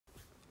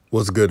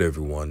What's good,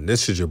 everyone?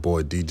 This is your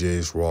boy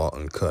DJ's Raw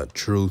Uncut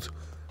Truth,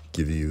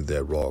 giving you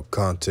that raw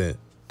content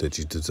that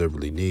you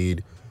deservedly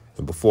need.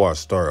 And before I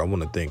start, I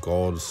want to thank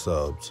all the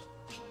subs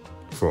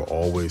for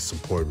always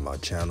supporting my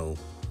channel.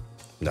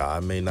 Now, I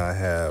may not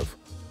have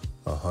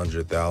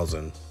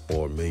 100,000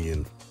 or a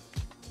million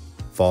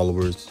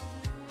followers,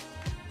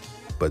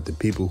 but the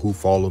people who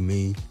follow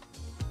me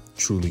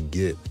truly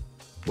get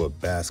what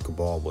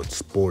basketball, what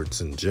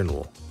sports in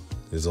general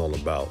is all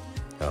about.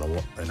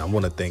 And I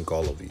want to thank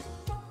all of you.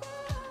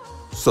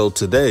 So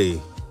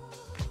today,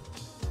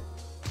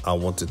 I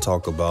want to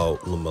talk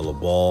about LaMelo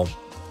Ball,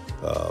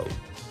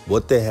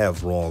 what they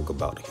have wrong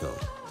about him.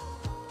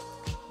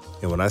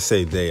 And when I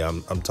say they,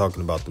 I'm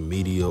talking about the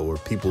media or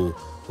people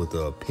with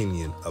an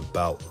opinion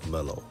about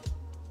LaMelo.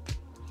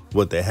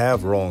 What they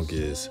have wrong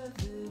is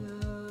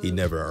he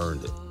never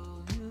earned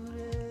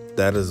it.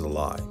 That is a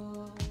lie.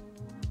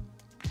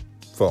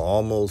 For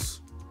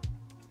almost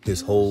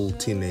his whole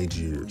teenage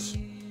years,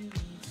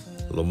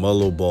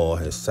 LaMelo Ball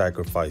has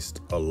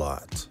sacrificed a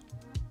lot.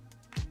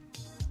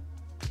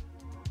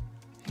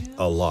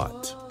 A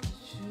lot.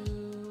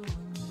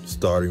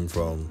 Starting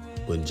from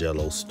when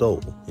Jello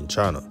stole in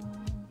China.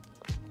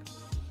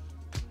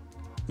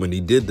 When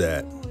he did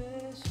that,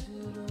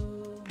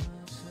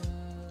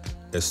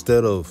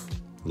 instead of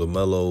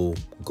LaMelo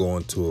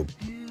going to a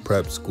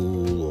prep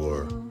school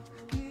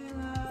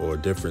or a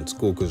different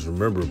school, because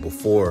remember,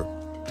 before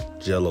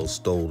Jello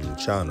stole in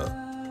China,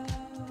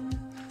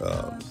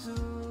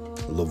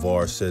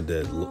 LeVar said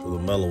that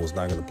LaMelo was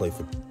not going to play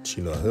for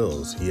Chino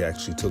Hills. He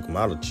actually took him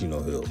out of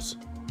Chino Hills.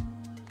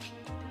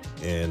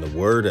 And the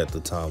word at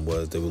the time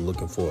was they were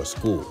looking for a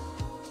school.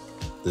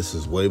 This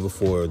is way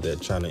before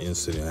that China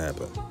incident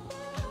happened.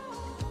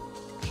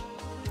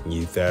 And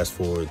you fast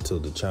forward to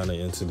the China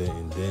incident,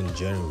 and then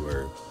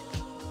January,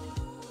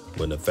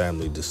 when the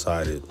family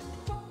decided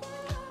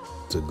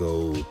to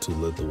go to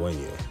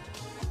Lithuania.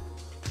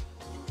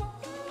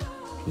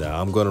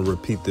 Now, I'm going to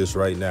repeat this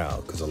right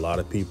now because a lot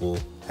of people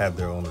have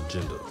their own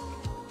agenda.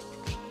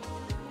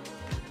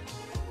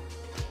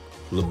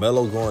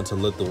 LaMelo going to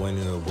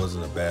Lithuania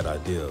wasn't a bad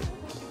idea.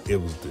 It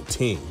was the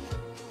team.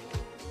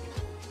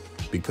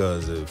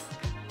 Because if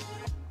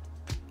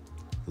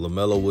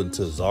LaMelo went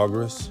to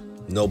Zagros,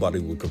 nobody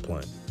would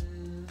complain.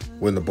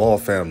 When the Ball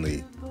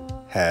family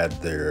had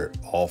their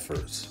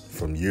offers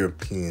from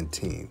European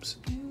teams,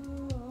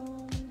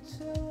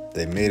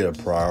 they made it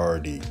a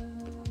priority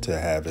to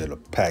have it a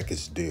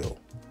package deal.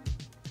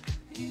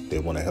 They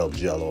want to help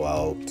Jello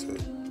out, to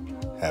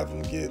have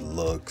him get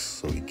looks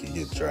so he could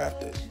get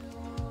drafted.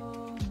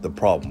 The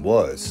problem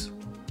was,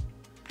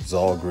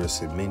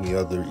 Zalgiris and many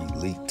other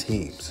elite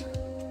teams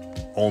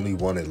only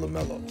wanted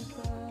LaMelo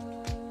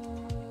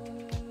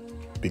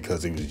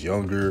because he was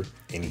younger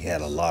and he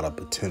had a lot of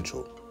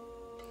potential.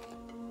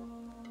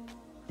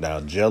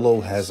 Now,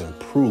 Jello has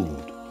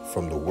improved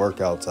from the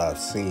workouts I've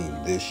seen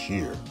this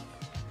year,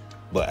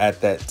 but at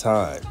that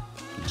time,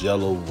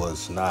 Jello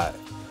was not,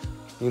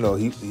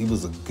 he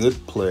was a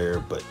good player,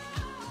 but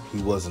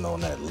he wasn't on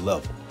that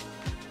level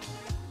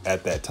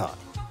at that time.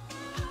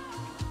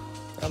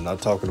 I'm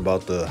not talking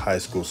about the high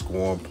school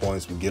scoring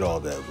points. We get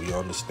all that. We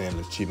understand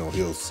the Chino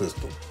Hills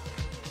system.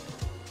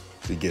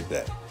 We get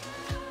that.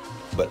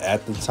 But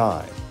at the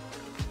time,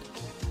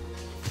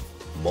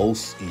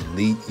 most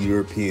elite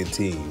European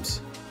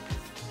teams,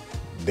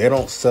 they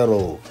don't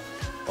settle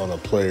on a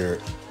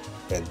player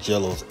at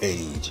Jello's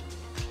age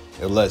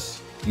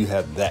unless you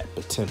have that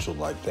potential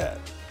like that.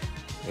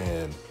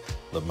 And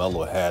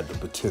LaMelo had the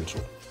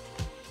potential,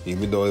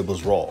 even though it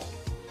was raw.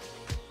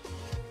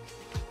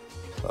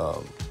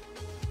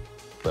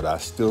 But I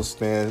still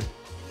stand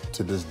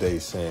to this day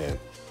saying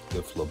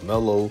if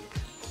LaMelo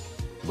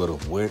would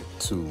have went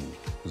to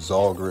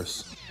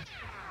Zalgiris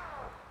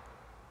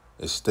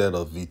instead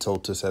of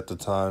Vytautas at the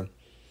time,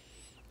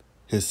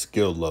 his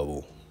skill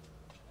level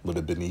would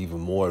have been even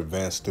more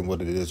advanced than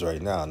what it is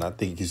right now. And I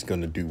think he's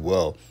going to do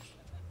well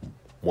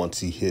once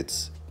he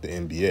hits the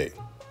NBA.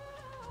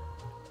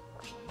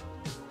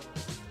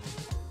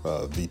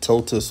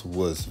 Vytautas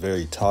was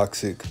very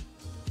toxic,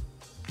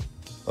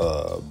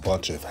 a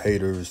bunch of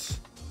haters,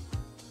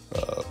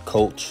 a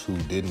coach who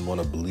didn't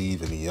want to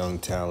believe in the young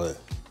talent,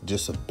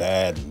 just a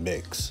bad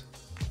mix.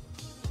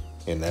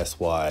 And that's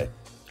why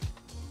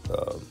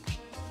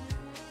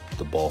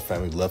the Ball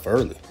family left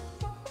early.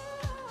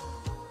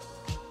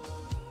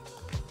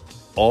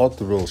 All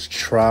through those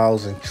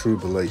trials and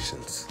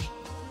tribulations,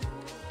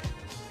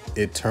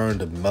 it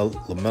turned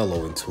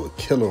LaMelo into a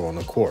killer on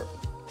the court.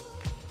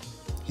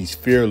 He's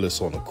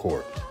fearless on the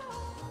court.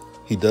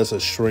 He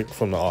doesn't shrink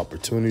from the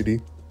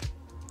opportunity.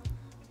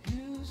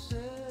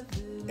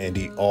 And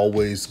he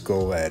always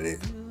go at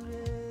it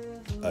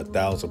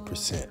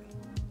 1,000%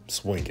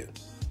 swinging.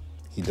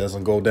 He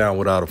doesn't go down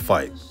without a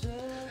fight.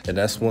 And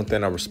that's one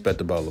thing I respect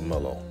about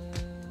LaMelo.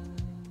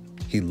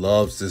 He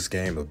loves this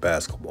game of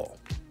basketball.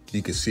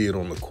 You can see it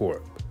on the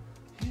court.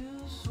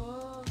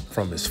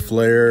 From his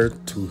flair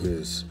to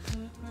his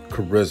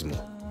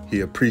charisma, he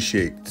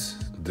appreciates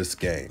this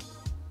game.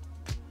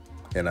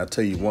 And I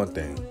tell you one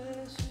thing,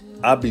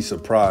 I'd be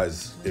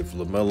surprised if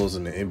LaMelo's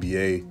in the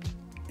NBA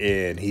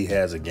and he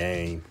has a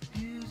game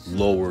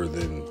lower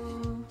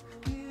than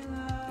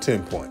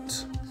 10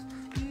 points.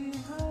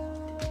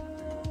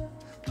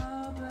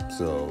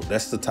 So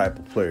that's the type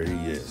of player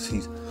he is.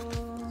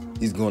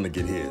 He's going to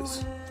get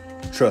his.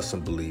 Trust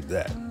and believe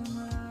that.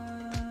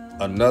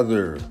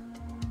 Another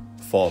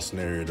false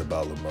narrative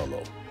about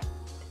LaMelo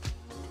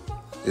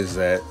is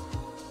that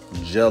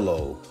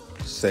Jello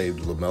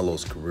saved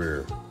LaMelo's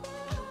career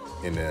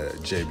in the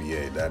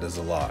JBA. That is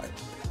a lie.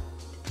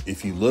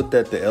 If you looked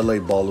at the LA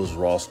Ballers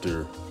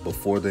roster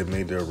before they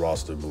made their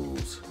roster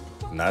moves,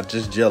 not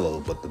just Jello,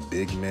 but the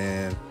big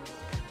man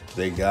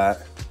they got,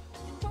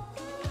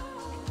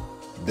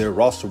 their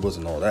roster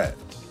wasn't all that.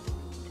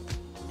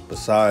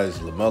 Besides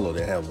LaMelo,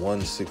 they had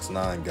one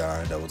 6'9"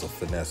 guy that was a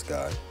finesse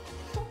guy,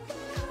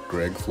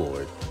 Greg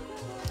Floyd,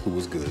 who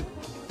was good.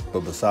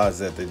 But besides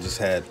that, they just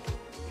had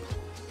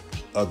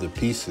other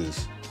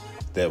pieces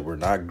that were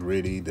not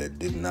gritty, that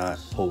did not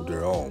hold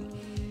their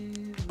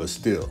own. But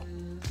still,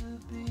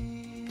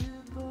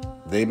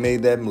 they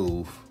made that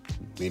move,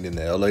 meaning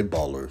the LA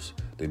Ballers.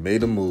 They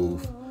made a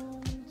move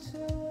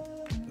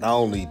not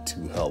only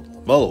to help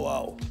LaMelo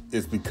out,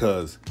 it's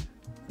because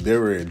they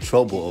were in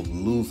trouble of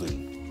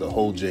losing the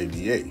whole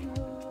JBA.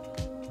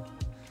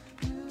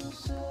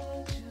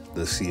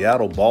 The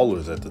Seattle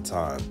Ballers at the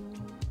time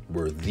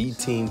were the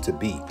team to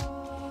beat.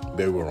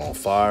 They were on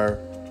fire.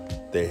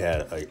 They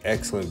had an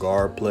excellent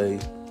guard play.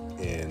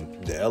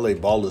 And the LA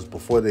Ballers,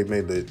 before they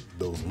made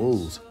those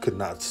moves, could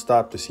not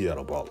stop the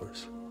Seattle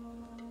Ballers.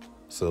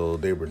 So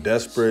they were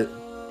desperate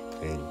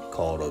and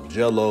called up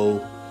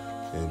Jello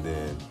and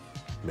then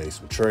made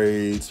some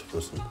trades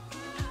for some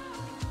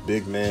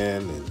big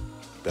man, and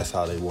that's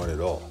how they won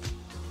it all.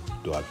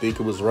 Do I think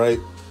it was right?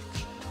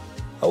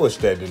 I wish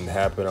that didn't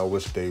happen. I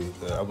wish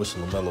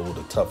LaMelo would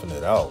have toughened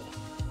it out.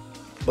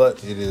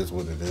 But it is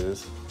what it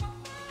is.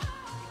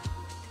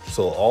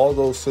 So all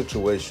those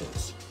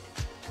situations,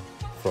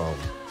 from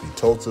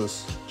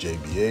Vitotas,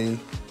 JBA,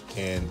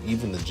 and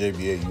even the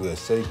JBA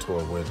USA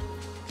tour when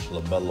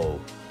LaMelo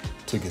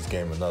took his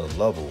game another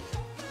level,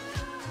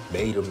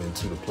 made him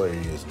into the player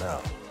he is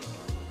now.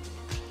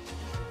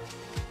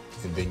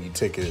 And then you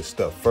take it a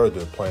step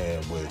further, playing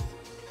with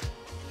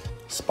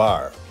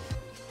Spire,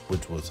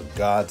 which was a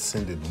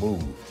God-sended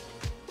move.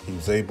 He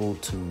was able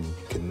to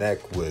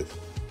connect with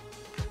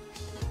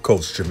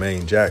Coach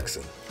Jermaine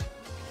Jackson.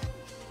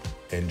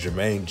 And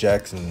Jermaine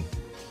Jackson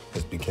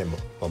has become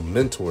a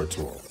mentor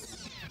to him.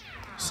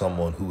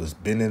 Someone who has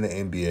been in the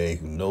NBA,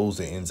 who knows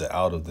the ins and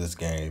outs of this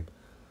game.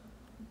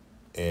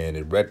 And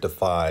it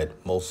rectified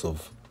most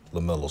of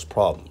LaMelo's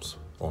problems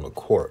on the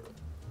court.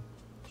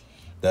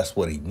 That's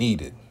what he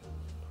needed.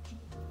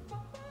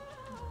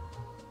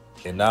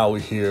 And now we're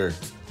here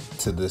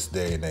to this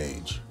day and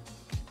age,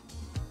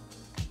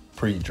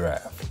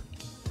 pre-draft.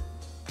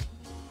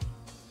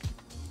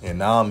 And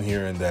now I'm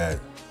hearing that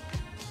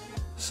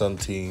some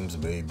teams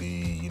may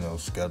be,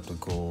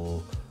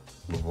 skeptical,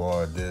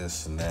 LeVar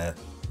this and that.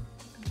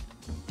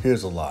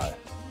 Here's a lie.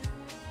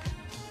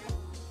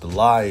 The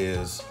lie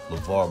is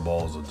LeVar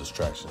Ball is a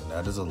distraction.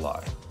 That is a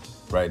lie.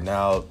 Right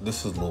now,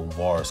 this is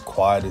LeVar's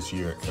quietest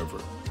year ever.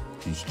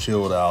 He's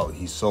chilled out.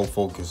 He's so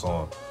focused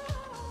on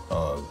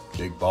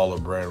big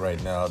baller brand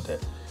right now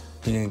that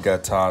he ain't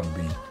got time to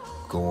be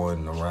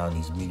going around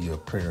these media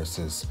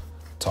appearances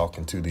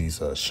talking to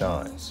these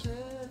shines.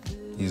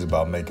 He's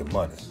about making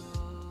money.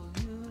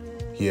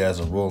 He has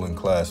a ruling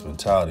class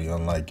mentality,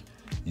 unlike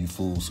you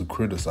fools who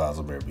criticize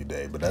him every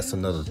day. But that's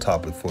another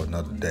topic for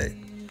another day.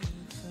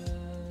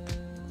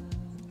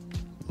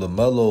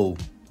 LaMelo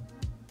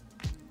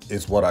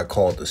is what I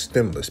call the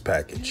stimulus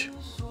package.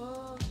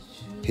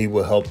 He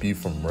will help you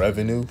from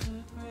revenue,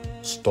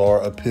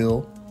 star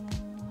appeal,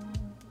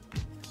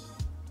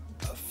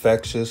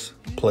 infectious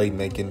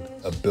playmaking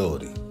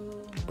ability,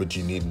 which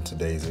you need in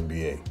today's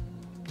NBA.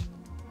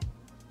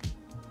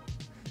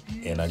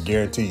 And I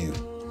guarantee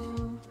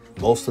you,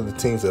 most of the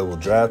teams that will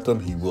draft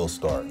him, he will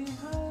start.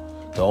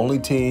 The only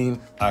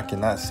team I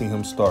cannot see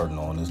him starting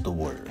on is the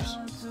Warriors.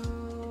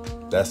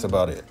 That's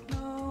about it.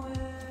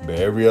 But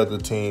every other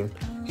team,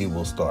 he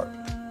will start.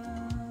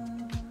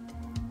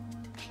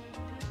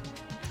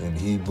 And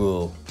he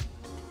will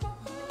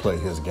play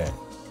his game.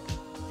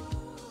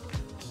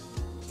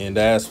 And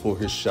as for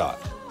his shot,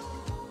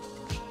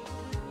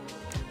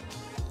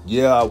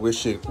 yeah, I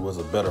wish it was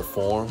a better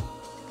form,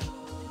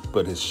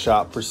 but his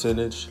shot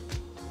percentage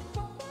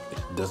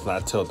does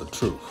not tell the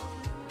truth.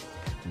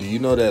 Do you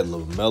know that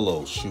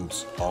LaMelo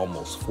shoots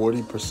almost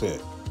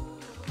 40%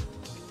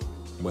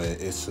 when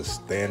it's a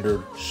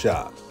standard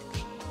shot?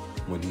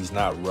 When he's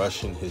not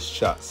rushing his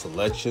shot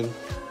selection,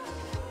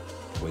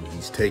 when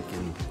he's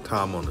taking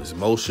time on his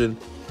motion,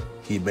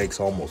 he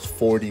makes almost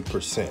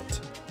 40%.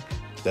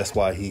 That's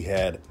why he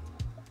had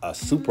a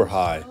super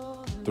high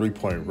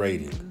three-point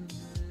rating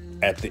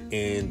at the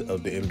end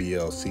of the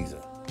NBL season,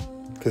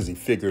 because he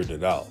figured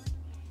it out.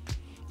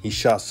 He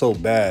shot so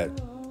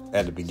bad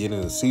at the beginning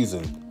of the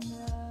season,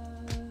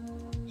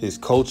 his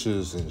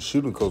coaches and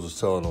shooting coaches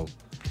telling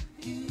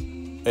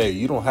him, hey,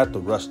 you don't have to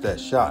rush that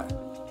shot.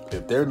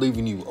 If they're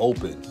leaving you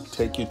open,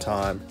 take your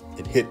time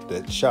and hit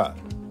that shot.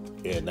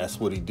 And that's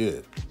what he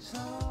did.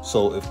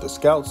 So if the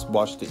scouts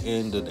watch the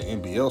end of the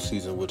NBL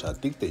season, which I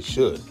think they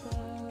should,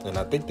 and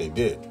I think they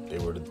did.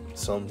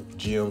 Some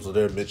GMs were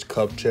there. Mitch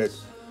Kupchak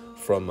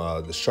from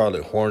the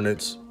Charlotte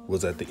Hornets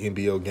was at the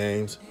NBL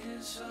games.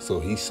 So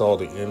he saw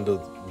the end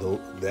of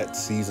that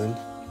season.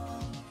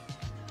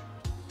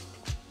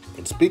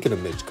 And speaking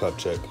of Mitch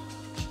Kupchak,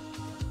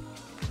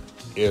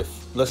 if,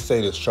 let's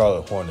say, the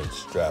Charlotte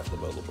Hornets draft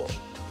LaMelo Ball,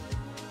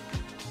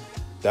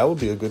 that would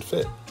be a good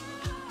fit.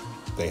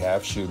 They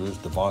have shooters.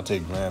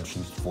 Devontae Graham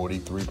shoots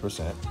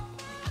 43%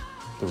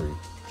 three.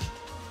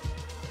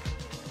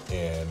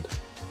 And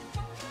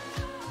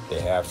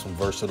they have some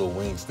versatile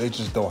wings. They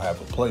just don't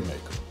have a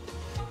playmaker.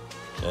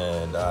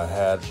 And I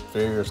had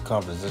various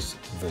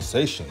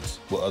conversations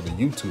with other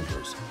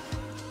YouTubers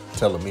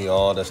telling me,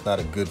 oh, that's not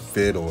a good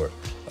fit, or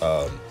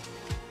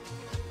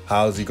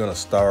how is he going to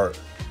start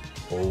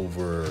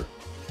over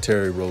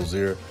Terry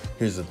Rozier?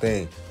 Here's the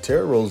thing.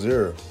 Terry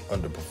Rozier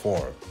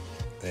underperformed.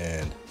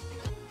 And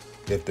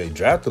if they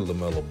drafted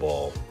LaMelo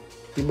Ball,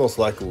 he most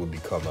likely would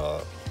become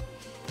a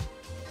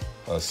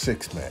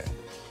six-man.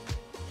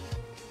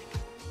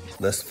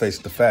 Let's face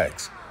the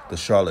facts. The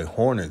Charlotte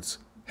Hornets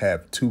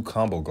have two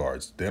combo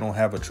guards. They don't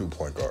have a true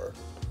point guard.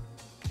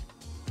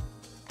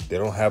 They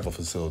don't have a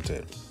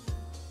facilitator.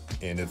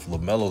 And if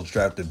LaMelo's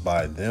drafted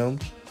by them,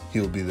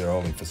 he'll be their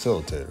only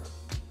facilitator,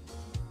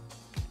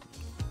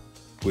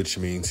 which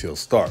means he'll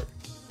start.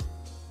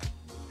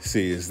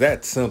 See, it's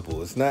that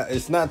simple.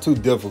 It's not too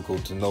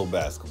difficult to know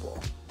basketball,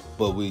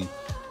 but we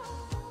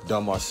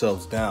dumb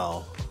ourselves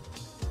down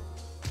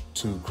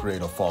to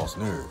create a false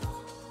narrative.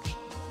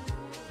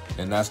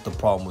 And that's the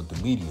problem with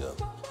the media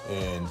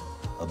and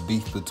a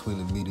beef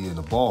between the media and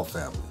the Ball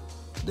family.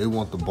 They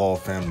want the Ball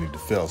family to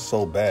fail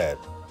so bad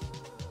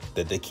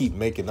that they keep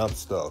making up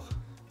stuff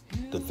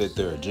to fit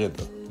their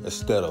agenda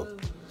instead of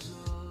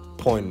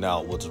pointing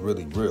out what's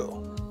really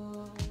real.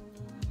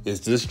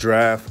 Is this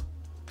draft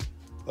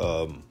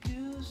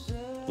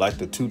like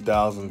the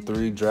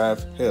 2003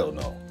 draft? Hell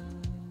no.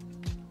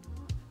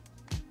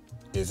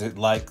 Is it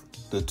like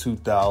the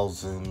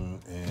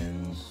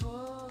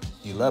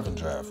 2011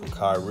 draft with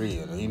Kyrie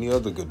and any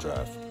other good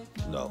draft?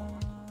 No.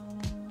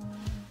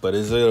 But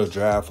is it a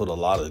draft with a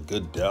lot of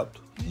good depth?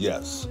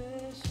 Yes.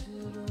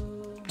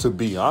 To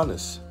be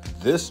honest,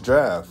 this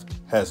draft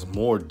has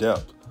more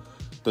depth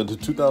than the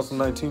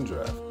 2019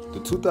 draft. The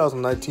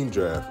 2019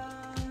 draft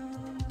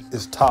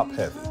is top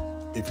heavy.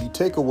 If you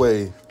take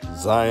away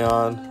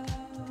Zion,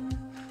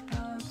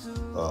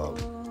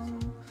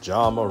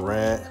 John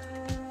Morant,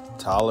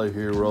 Tyler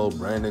Hero,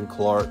 Brandon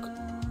Clark,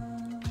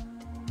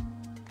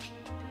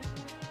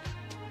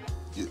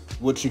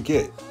 what you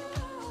get?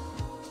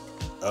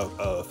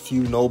 A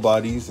few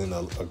nobodies and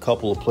a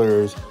couple of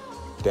players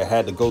that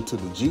had to go to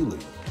the G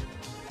League.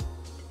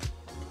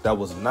 That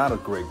was not a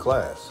great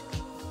class.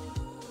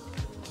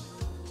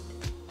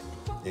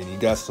 And you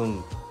got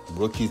some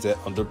rookies that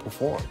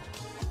underperformed,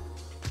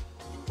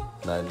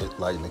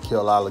 like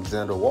Nickeil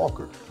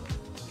Alexander-Walker.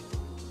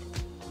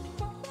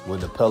 When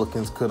the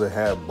Pelicans could have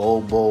had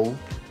Bobo,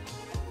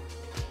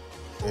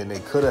 and they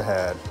could have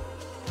had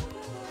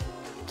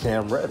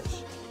Cam Reddish.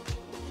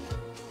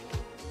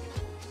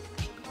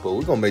 But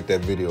we're going to make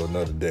that video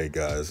another day,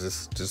 guys.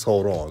 Just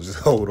hold on. Just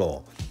hold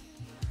on.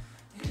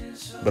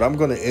 But I'm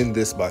going to end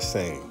this by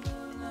saying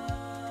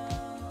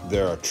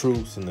there are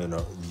truths and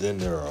then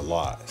there are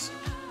lies.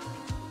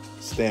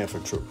 Stand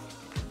for truth.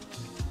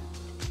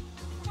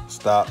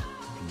 Stop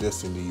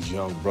dissing these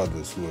young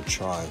brothers who are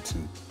trying to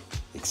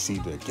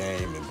exceed their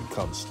game and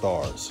become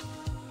stars.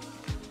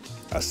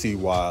 I see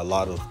why a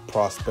lot of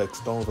prospects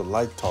don't even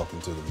like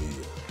talking to the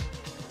media.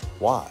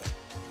 Why?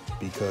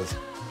 Because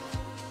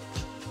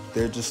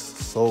they're just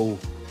so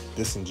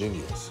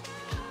disingenuous.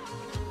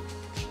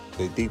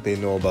 They think they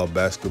know about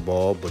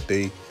basketball, but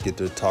they get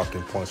their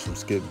talking points from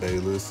Skip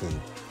Bayless and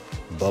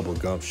Bubba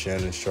Gump,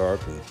 Shannon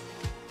Sharp, and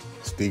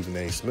Stephen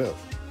A. Smith.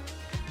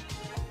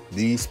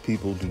 These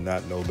people do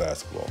not know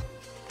basketball.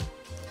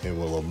 And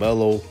when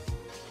LaMelo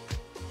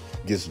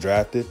gets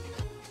drafted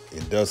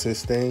and does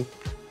his thing,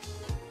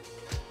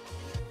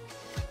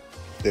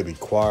 they'll be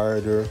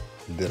quieter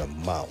than a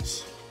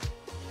mouse.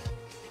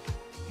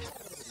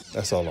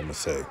 That's all I'm going to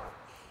say.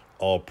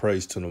 All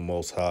praise to the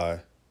Most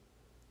High.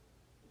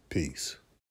 Peace.